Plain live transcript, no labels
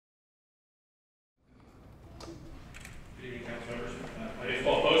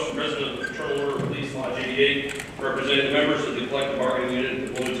1998, representing the members of the collective bargaining unit of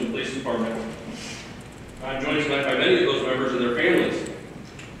the Bloomington Police Department. I'm joined tonight by many of those members and their families.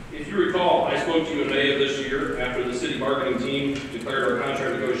 If you recall, I spoke to you in May of this year after the city bargaining team declared our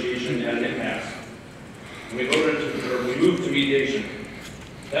contract negotiation at an impasse. And we moved to mediation.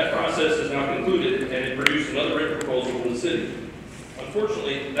 That process is now concluded, and it produced another written proposal from the city.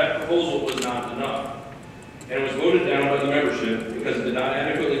 Unfortunately, that proposal was not enough, and it was voted down by the membership because it did not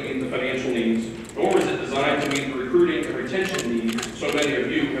adequately meet the financial needs, nor was it designed to meet the recruiting and retention needs so many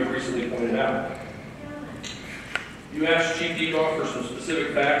of you have recently pointed out. You asked Chief Deacock for some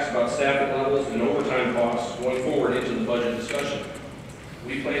specific facts about staffing levels and overtime costs going forward into the budget discussion.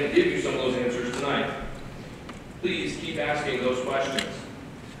 We plan to give you some of those answers tonight. Please keep asking those questions.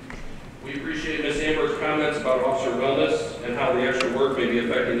 We appreciate Ms. Amber's comments about officer wellness and how the extra work may be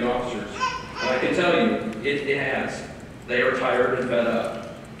affecting the officers. And I can tell you, it has. They are tired and fed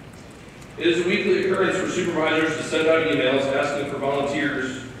up. It is a weekly occurrence for supervisors to send out emails asking for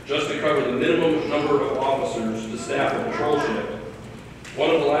volunteers just to cover the minimum number of officers to staff a patrol shift.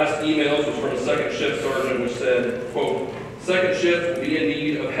 One of the last emails was from a second shift sergeant which said, quote, "Second shift will be in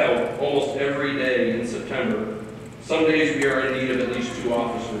need of help almost every day in September. Some days we are in need of at least 2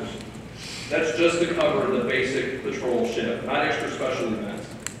 officers." That's just to cover the basic patrol shift, not extra special events.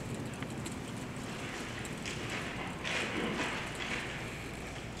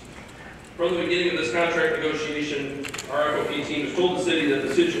 From the beginning of this contract negotiation, our FOP team has told the city that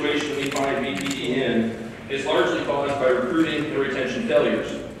the situation we find BPD in is largely caused by recruiting and retention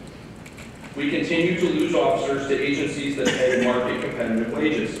failures. We continue to lose officers to agencies that pay market competitive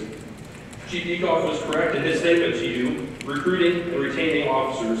wages. Chief Deacock was correct in his statement to you. Recruiting and retaining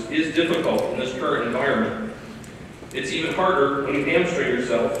officers is difficult in this current environment. It's even harder when you hamstring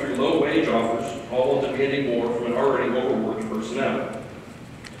yourself through low-wage offers, all while demanding more from an already overworked personnel.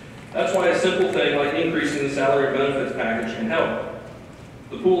 That's why a simple thing like increasing the salary and benefits package can help.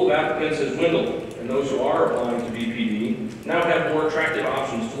 The pool of applicants has dwindled, and those who are applying to BPD now have more attractive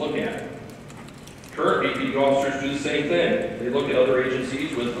options to look at. Current BPD officers do the same thing. They look at other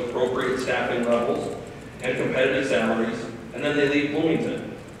agencies with appropriate staffing levels and competitive salaries, and then they leave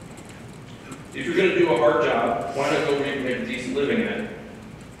Bloomington. If you're going to do a hard job, why not go where you can make a decent living at it?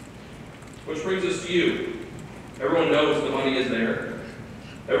 Which brings us to you. Everyone knows the money is there.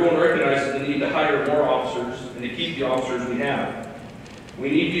 Everyone recognizes the need to hire more officers and to keep the officers we have. We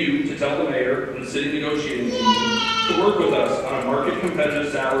need you to tell the mayor and the city negotiating team to work with us on a market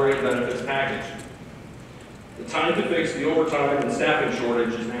competitive salary and benefits package. The time to fix the overtime and staffing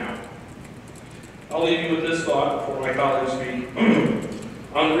shortage is now. I'll leave you with this thought before my colleagues speak.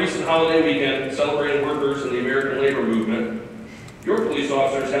 On the recent holiday weekend celebrating workers in the American labor movement, your police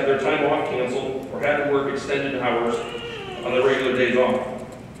officers had their time off canceled or had to work extended hours on their regular days off.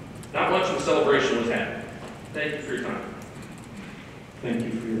 Not much of a celebration was had. Thank you for your time. Thank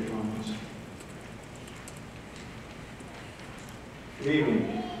you for your comments. Good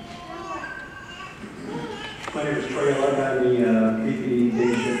evening. My name is Trey Lund. I'm the BPD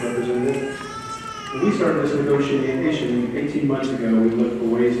day shift representative. When we started this negotiation 18 months ago, we looked for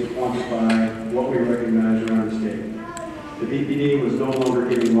ways to quantify what we recognize around the state. The BPD was no longer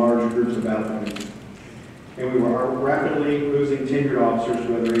getting large groups of applicants, and we were rapidly losing tenured officers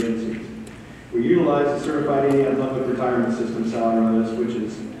to other agencies. We utilized the Certified Indiana Public Retirement System salary list, which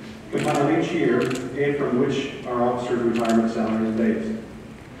is compiled each year and from which our officers' retirement salary is based.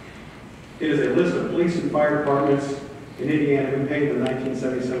 It is a list of police and fire departments in Indiana who paid the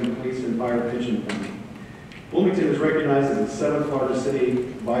 1977 Police and Fire Pension Fund. Bloomington is recognized as the 7th largest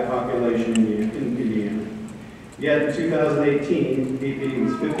city by population in Indiana. Yet in 2018, BPD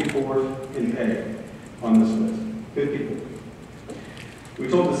was 54th in pay on this list. 54th. We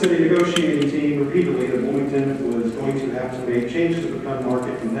told the city negotiating team repeatedly that Bloomington was going to have to make changes to become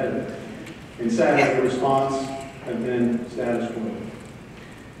market competitive. And sadly, the response has been status quo.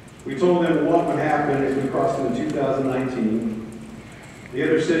 We told them what would happen if we crossed into 2019. The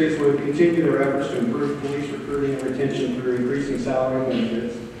other cities would continue their efforts to improve police recruiting and retention through increasing salary and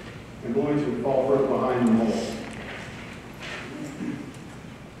benefits, and Bloomington would fall further behind in the hole.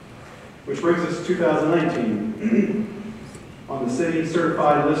 Which brings us to 2019. On the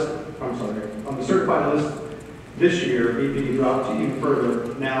certified list this year, BPD dropped to even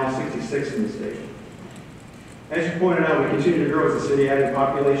further, now 66th in the state. As you pointed out, we continue to grow as a city, adding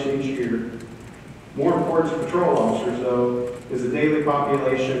population each year. More important to patrol officers, though, is the daily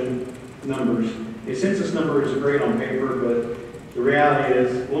population numbers. A census number is great on paper, but the reality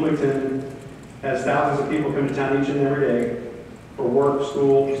is Bloomington has thousands of people come to town each and every day for work,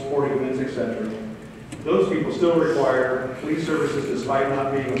 school, sporting events, etc. Those people still require police services despite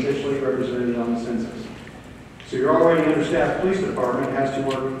not being officially represented on the census. So your already understaffed police department has to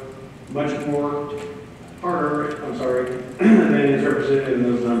work much more harder, than is represented in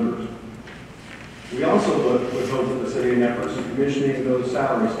those numbers. We also looked with hope of the city and efforts in commissioning those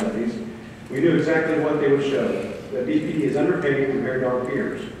salary studies. We knew exactly what they would show, that BPD is underpaid compared to our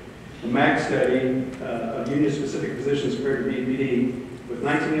peers. The MAG study of union-specific positions compared to BPD with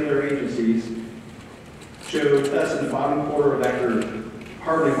 19 other agencies showed us in the bottom quarter of that group,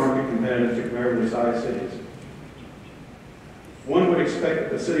 hardly market competitive to comparably sized cities. One would expect that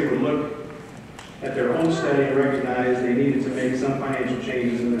the city would look at their own study and recognize they needed to make some financial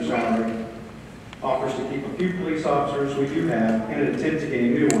changes in their salary offers to keep a few police officers we do have in an attempt to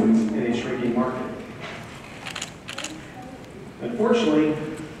gain new ones in a shrinking market. Unfortunately,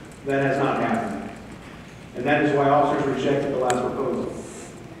 that has not happened, and that is why officers rejected the last proposal.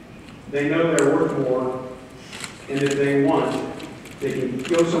 They know they're worth more, and if they want, they can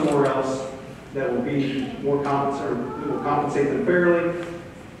go somewhere else that will be more compensate them fairly.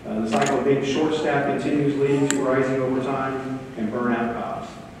 The cycle of being short-staffed continues, leading to rising overtime and burnout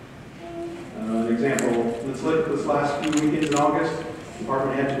costs. An example, let's look at this last few weekends in August. The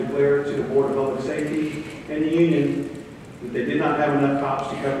department had to declare to the Board of Public Safety and the union that they did not have enough cops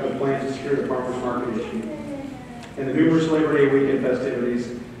to cover the plans to secure the farmers market issue and the numerous Labor Day weekend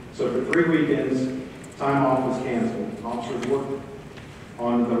festivities. So for 3 weekends, time off was canceled. Officers worked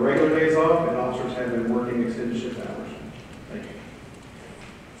on the regular days off, and officers have been working extended shift hours. Thank you.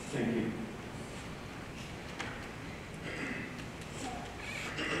 Thank you.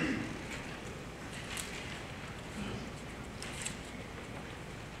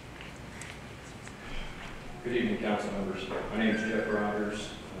 Good evening, council members. My name is Jeff Rogers.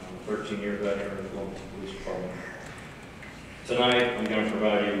 I'm a 13-year veteran of the Bloomington Police Department. Tonight, I'm going to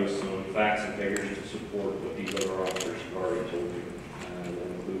provide you with some facts and figures to support what these other officers have already told you.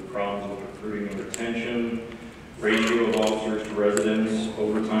 They'll include problems with recruiting and retention, ratio of officers to residents,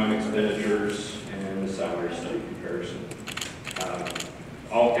 overtime expenditures, and the salary study comparison.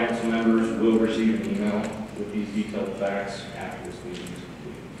 All council members will receive an email with these detailed facts after this meeting is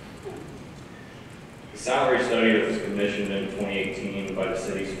complete. The salary study that was commissioned in 2018 by the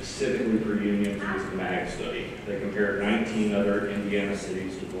city specifically for unions was the MAG study. They compared 19 other Indiana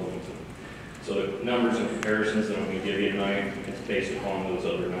cities to Bloomington. So the numbers and comparisons that I'm going to give you tonight, it's based upon those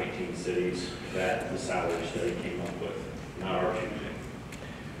other 19 cities that the salary study came up with, not our choosing.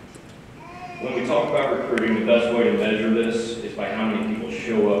 When we talk about recruiting, the best way to measure this is by how many people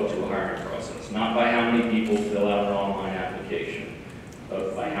show up to a hiring process, not by how many people fill out an online application,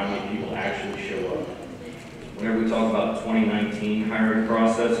 but by how many people actually show up. Whenever we talk about 2019 hiring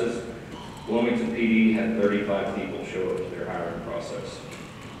processes, Bloomington PD had 35 people show up to their hiring process.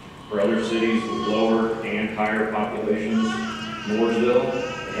 For other cities with lower and higher populations, Mooresville,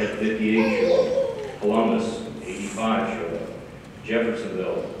 they had 58 show up. Columbus, 85 showed up.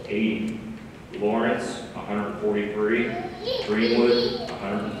 Jeffersonville, 80. Lawrence, 143. Greenwood,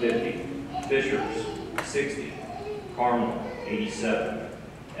 150. Fishers, 60. Carmel, 87.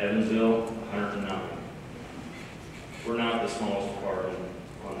 Evansville, 109. We're not the smallest department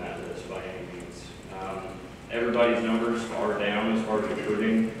on that list by any means. Everybody's numbers are down as far as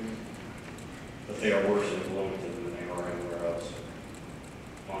recruiting, but they are worse in Bloomington than they are anywhere else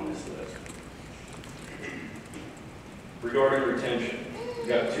on this list. Regarding retention, we've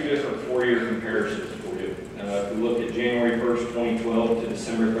got 2 different 4-year comparisons for you. If we look at January 1st, 2012 to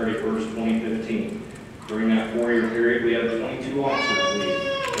December 31st, 2015, during that 4-year period, we had 22 officers leave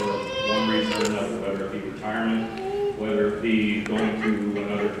for one reason or another, whether it be retirement, whether it be going to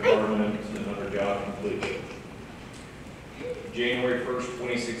another department, another job completely. January 1st,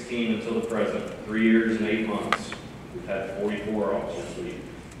 2016 until the present, 3 years and 8 months, we've had 44 officers leave,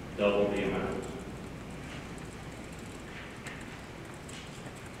 double the amount.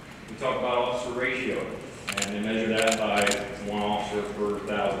 We talk about officer ratio, and they measure that by 1 officer per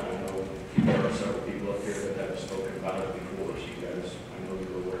 1,000. I know there are several people up here that have spoken about it before, so you guys, I know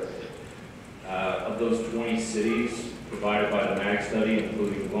you're aware of it. Of those 20 cities provided by the MAG study,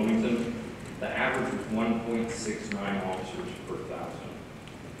 including Bloomington, the average was 1.69 officers per 1,000.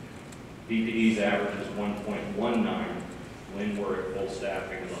 BPD's average is 1.19 when we're at full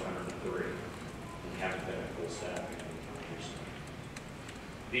staffing of 103. We haven't been at full staffing in years.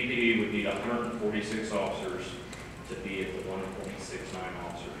 BPD would need 146 officers to be at the 1.69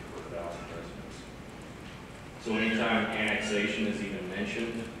 officers per 1,000 residents. So anytime annexation is even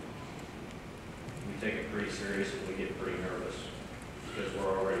mentioned, we take it pretty serious and we get pretty nervous because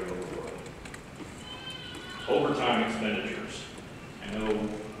we're already overworked. Overtime expenditures. I know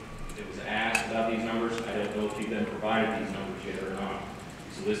it was asked about these numbers. I don't know if you've been provided these numbers yet or not.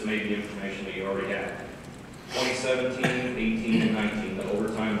 So this may be information that you already have. 2017, 18, and 19, the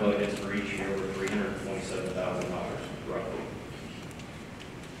overtime budgets for each year were $327,000, roughly.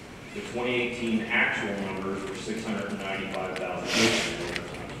 The 2018 actual numbers were $695,000 in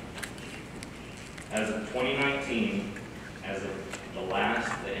overtime. As of 2019, as of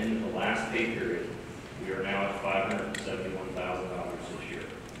the end of the last pay period, we are now at $571,000 this year.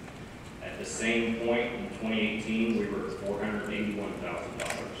 At the same point in 2018, we were at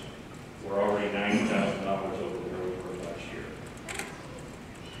 $481,000. We're already $90,000 over where we were last year.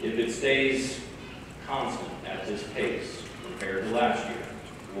 If it stays constant at this pace compared to last year,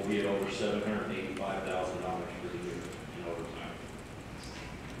 we'll be at over $785,000 for the year in overtime.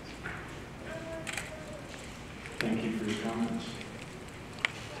 Thank you for your comments.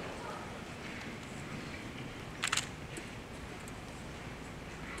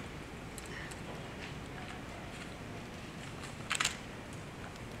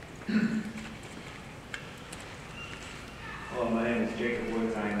 Hello, my name is Jacob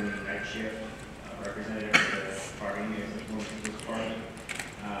Woods. I'm the night shift representative for the bargaining unit of the Bloomington Police Department.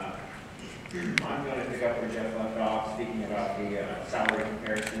 I'm going to pick up where Jeff left off, speaking about the salary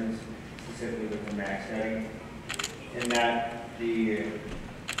comparisons, specifically with the MAG study. In that, the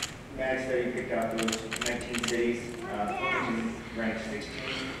MAG study picked out those 19 cities. Bloomington ranked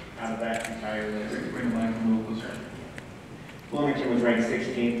 16th out of that entire list. Bloomington was ranked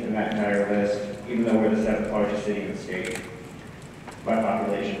 16th in that entire list, even though we're the 7th largest city in the state by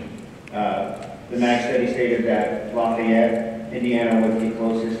population. The MAG study stated that Lafayette, Indiana, was the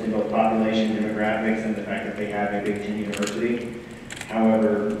closest in both population, demographics, and the fact that they have a Big Ten university.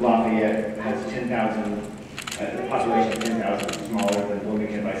 However, Lafayette has 10,000, the population of 10,000 smaller than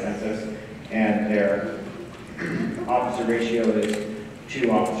Bloomington by census, and their officer ratio is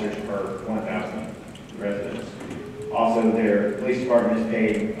 2 officers per 1,000 residents. Also, their police department is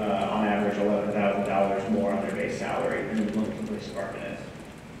paid on average $11,000 more on their base salary than the Bloomington Police Department is.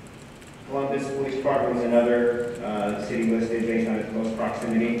 Columbus Police Department was another city listed based on its close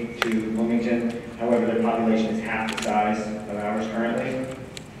proximity to Bloomington. However, their population is half the size of ours currently.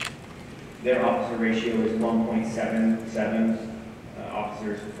 Their officer ratio is 1.77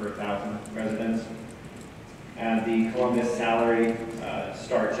 officers per 1,000 residents. And the Columbus salary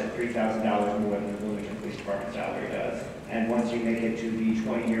starts at $3,000 more than the Bloomington Police Department salary does. And once you make it to the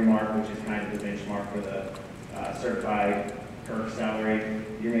 20-year mark, which is kind of the benchmark for the certified PERF salary,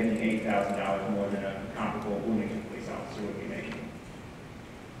 you're making $8,000 more than a comparable Bloomington police officer would be making.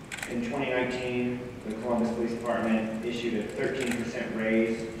 In 2019, the Columbus Police Department issued a 13%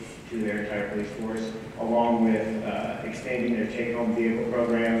 raise to their entire police force, along with expanding their take-home vehicle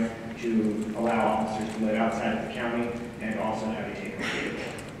program to allow officers to live outside of the county and also have a take-home vehicle,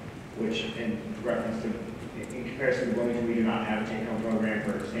 which in comparison to Bloomington, we do not have a take-home program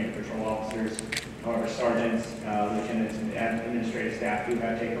for standard patrol officers. However, sergeants, lieutenants, and administrative staff do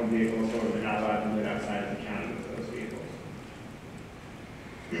have take-home vehicles, so they're not allowed to live outside of the county with those vehicles.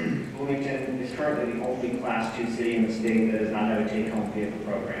 Bloomington is currently the only Class 2 city in the state that does not have a take-home vehicle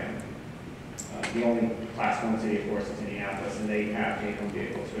program. The only Class 1 city, of course, is Indianapolis, and they have take-home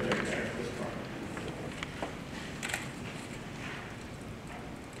vehicles for their entire police department.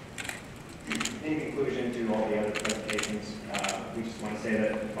 In conclusion to all the other presentations, we just want to say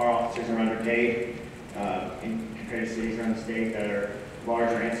that our officers are underpaid in compared to cities around the state that are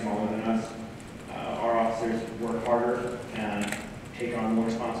larger and smaller than us. Our officers work harder and take on more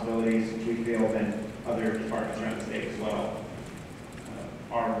responsibilities, which we feel, than other departments around the state as well.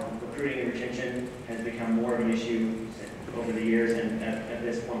 Our recruiting and retention has become more of an issue over the years, and at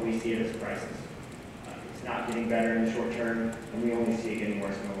this point we see it as a crisis. It's not getting better in the short term, and we only see it getting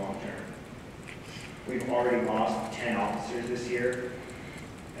worse in the long term. We've already lost 10 officers this year,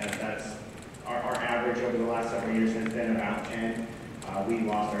 and that's our average over the last several years has been about 10. We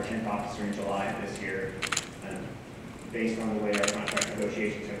lost our 10th officer in July of this year, and based on the way our contract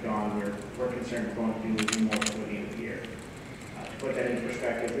negotiations have gone, we're concerned we're going to be losing more before the end of the year. To put that into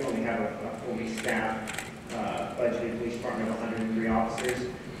perspective, we only have a fully staffed budgeted police department of 103 officers,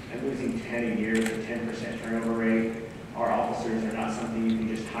 and losing 10 a year with a 10% turnover rate. Our officers are not something you can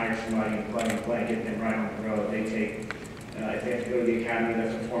just hire somebody and plug and play, get them right on the road. They take, if they have to go to the academy,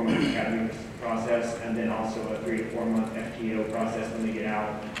 that's a 4-month academy process, and then also a 3 to 4 month FTO process when they get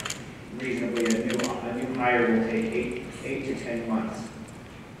out. Reasonably, a new hire will take 8 to 10 months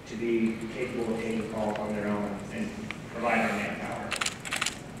to be capable of taking calls on their own and provide our manpower.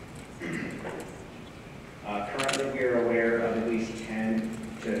 Currently, we are aware of at least 10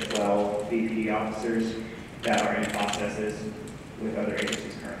 to 12 BPD officers that are in processes with other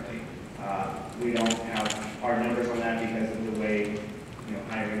agencies currently. We don't have hard numbers on that because of the way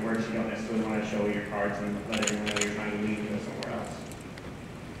hiring works. You don't necessarily want to show your cards and let everyone know you're trying to leave and go somewhere else.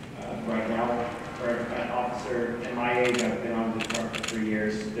 Right now, for an officer at my age, I've been on the department for 3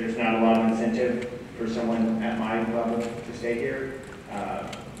 years. There's not a lot of incentive for someone at my level to stay here.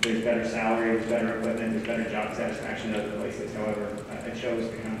 There's better salary, there's better equipment, there's better job satisfaction at other places. However, I chose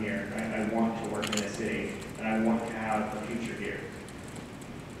to come here. I want to work in this city, and I want to have a future here.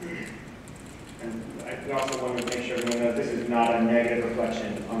 And I also want to make sure everyone knows this is not a negative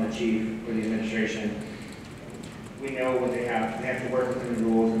reflection on the chief or the administration. We know what they have. They have to work within the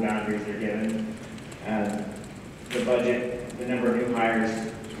rules and boundaries they're given. The budget, the number of new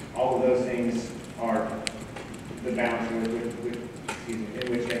hires, all of those things are the balance in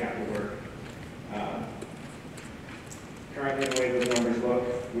which they have to work. Currently, the way those numbers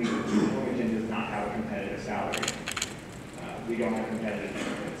look, Bloomington does not have a competitive salary. We don't have competitive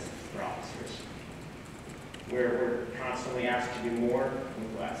benefits for officers. We're constantly asked to do more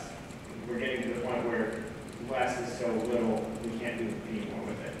with less. We're getting to the point where less is so little, we can't do any more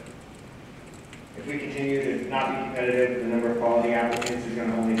with it. If we continue to not be competitive, the number of quality applicants is going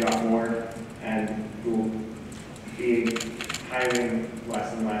to only drop more, and we'll be hiring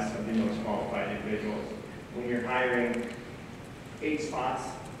less and less of the most qualified individuals. When you're hiring 8 spots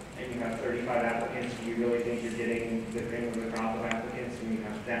and you have 35 applicants, do you really think you're getting the cream of the crop of applicants when you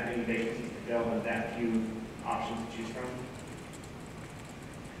have that many vacancies to fill and that few options to choose from?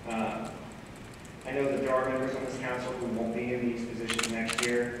 I know that there are members on this council who won't be in these positions next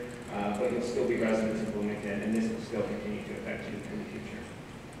year, but you'll still be residents of Bloomington, and this will still continue to affect you in the future.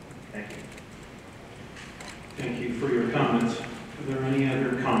 Thank you. Thank you for your comments. Are there any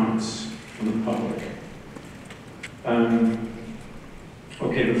other comments from the public?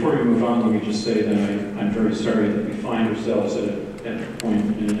 Okay, before we move on, let me just say that I'm very sorry that we find ourselves at a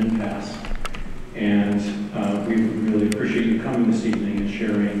point in an impasse. And we really appreciate you coming this evening and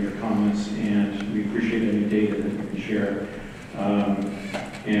sharing your comments, and we appreciate any data that you can share.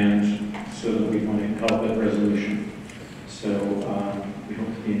 And so that we want to help that resolution. So we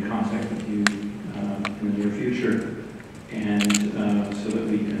hope to be in contact with you in the near future, and so that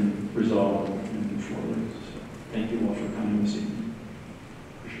we can resolve and move forward. So thank you all for coming this evening.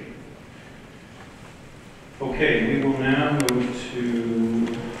 Appreciate it. Okay, we will now move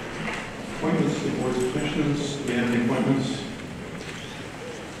to appointments to boards and commissions. Do we have any appointments?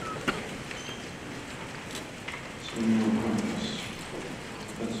 So no appointments.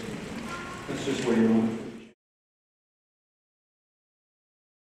 Let's just wait a moment.